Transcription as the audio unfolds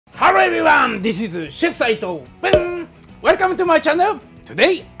Hello everyone, this is Chef Saito. Welcome to my channel.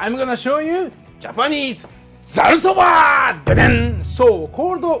 Today I'm gonna show you Japanese Zaru Soba. So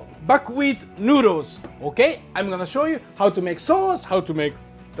called buckwheat noodles. Okay, I'm gonna show you how to make sauce, how to make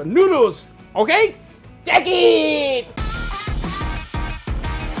the noodles. Okay, check it.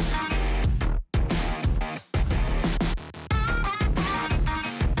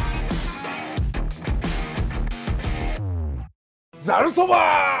 Zaru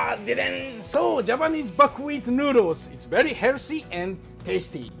Soba! So Japanese buckwheat noodles. It's very healthy and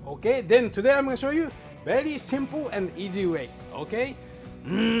tasty. Okay, then today I'm gonna show you very simple and easy way. Okay,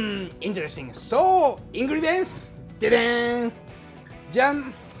 interesting. So ingredients. Jan.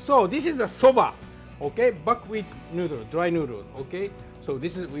 So this is a soba. Okay, buckwheat noodle, dry noodle. Okay, so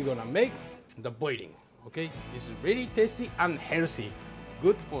this is we're gonna make the boiling. Okay, this is really tasty and healthy,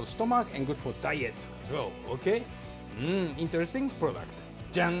 good for stomach and good for diet as well. Okay. Interesting product.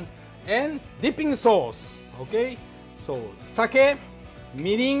 Jan. And dipping sauce. Okay, so sake,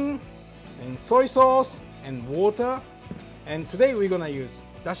 mirin, and soy sauce and water. And today we're gonna use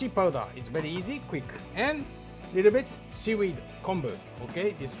dashi powder. It's very easy, quick, and little bit seaweed konbu.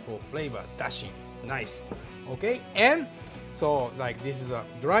 Okay, this is for flavor. Dashi, nice. Okay, and so like this is a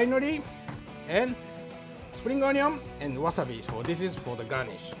dry nori and spring onion and wasabi. So this is for the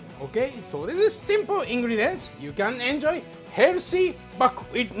garnish. Okay, so this is simple ingredients. You can enjoy healthy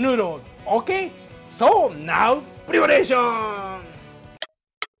buckwheat noodles. Okay, so now preparation.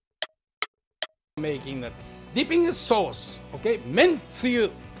 Making the dipping sauce. Okay, mentsuyu.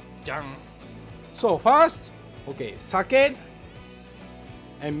 Jan. So first, okay, sake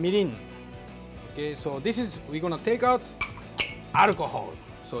and mirin. Okay, so this is we're gonna take out alcohol.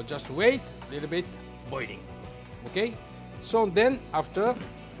 So just wait a little bit boiling. Okay, so then after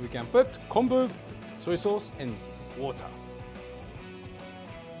we can put konbu, soy sauce, and water.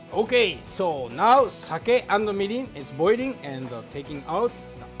 Okay, so now sake and mirin is boiling and taking out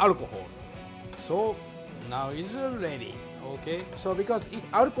the alcohol. So now it's ready. Okay, so because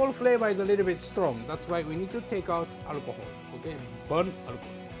alcohol flavor is a little bit strong, that's why we need to take out alcohol. Okay, burn alcohol.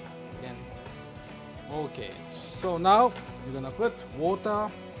 Then, okay, so now we're gonna put water.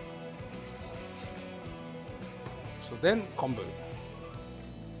 So then konbu.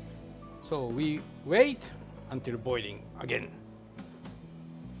 So we wait until boiling again.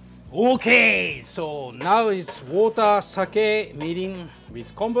 Okay, so now it's water, sake, mirin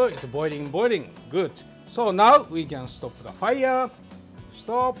with konbu. It's boiling, good. So now we can stop the fire.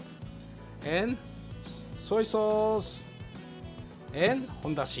 Stop. And soy sauce and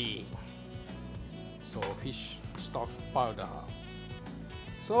hondashi. So fish stock powder.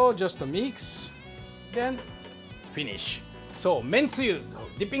 So just a mix, then finish. So mentsuyu,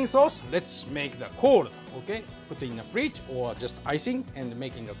 dipping sauce, let's make the cold. Okay, put it in the fridge or just icing and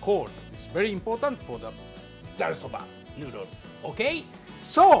making the cold. It's very important for the zaru soba noodles. Okay,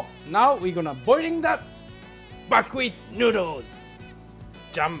 so now we're gonna boiling the buckwheat noodles.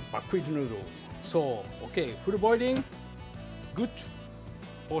 Jam buckwheat noodles. So okay, full boiling, good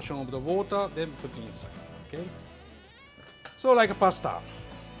portion of the water, then put it inside. Okay, so like a pasta,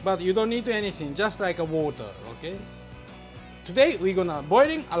 but you don't need anything, just like a water. Okay. Today we're gonna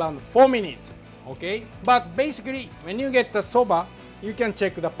boiling around 4 minutes, okay? But basically, when you get the soba, you can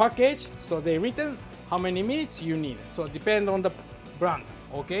check the package. So they written how many minutes you need. So depend on the brand,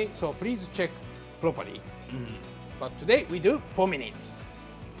 okay? So please check properly. But today we do 4 minutes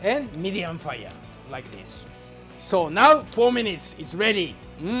and medium fire like this. So now 4 minutes is ready.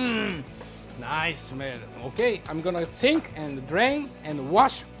 Nice smell. Okay, I'm gonna sink and drain and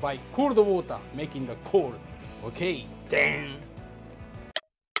wash by cold water, making the cold. Okay. Then.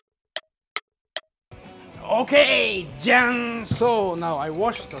 Okay, jan. So now I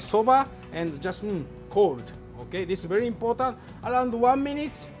wash the soba and just cold. Okay, this is very important. Around 1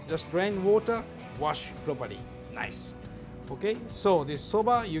 minute, just drain water, wash properly. Nice. Okay, so this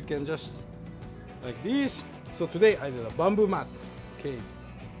soba you can just like this. So today I did a bamboo mat. Okay,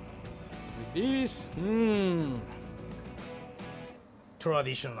 with this.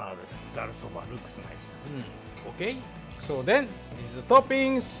 Traditional zaru soba looks nice. Okay. So then, this is the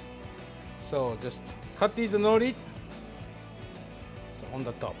toppings. So just cut the nori. So on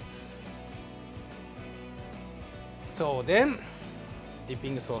the top. So then,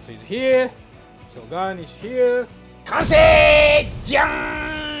 dipping sauce is here. So garnish here. Kanse!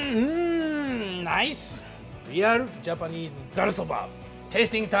 Jan! Nice. Real Japanese zaru soba.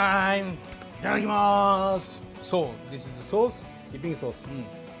 Tasting time. Itadakimasu. So this is the sauce, dipping sauce.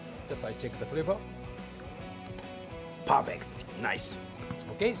 Just I check the flavor. Perfect, nice.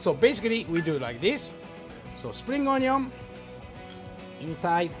 Okay, so basically we do like this. So spring onion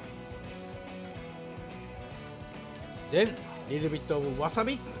inside Then a little bit of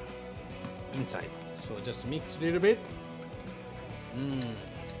wasabi inside. So just mix a little bit.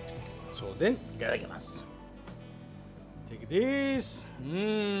 So then, いただきます。Take this.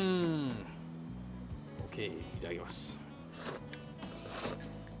 Okay, いただきます。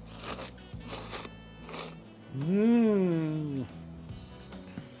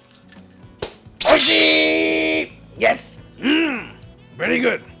おいしい Yes! Very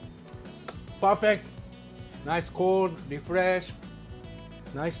good! Perfect! Nice cold, refresh,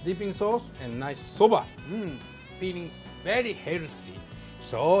 nice dipping sauce, and nice soba. Feeling very healthy.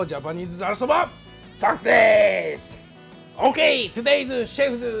 So, Japanese Zaru Soba, success! Okay, today's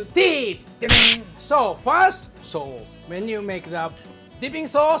chef's tip! So, first, when you make the dipping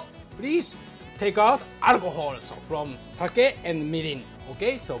sauce, please take out alcohol from sake and mirin.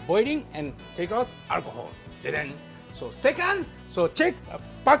 Okay, so boiling and take out alcohol. So second, check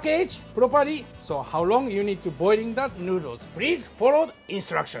package properly. So how long you need to boiling the noodles. Please follow the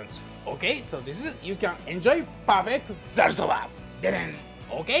instructions. Okay, so this is you can enjoy perfect Zaru Soba.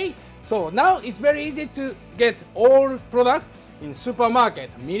 Okay, so now it's very easy to get all product in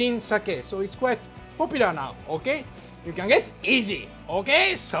supermarket. Mirin sake, so it's quite popular now. Okay, you can get easy.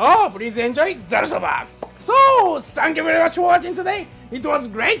 Okay, so please enjoy Zaru Soba. So thank you very much for watching today. It was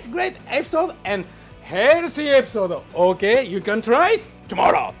great episode and healthy episode. Okay, you can try it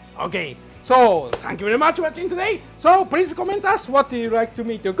tomorrow. Okay, so thank you very much for watching today. So please comment us what you like to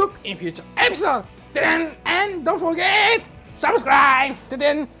me to cook in future episode. And don't forget subscribe.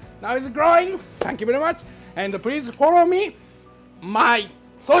 Now it's growing. Thank you very much. And please follow me my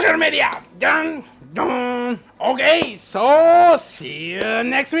social media. Okay, so see you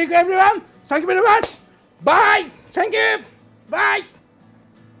next week, everyone. Thank you very much. Bye. Thank you. Bye.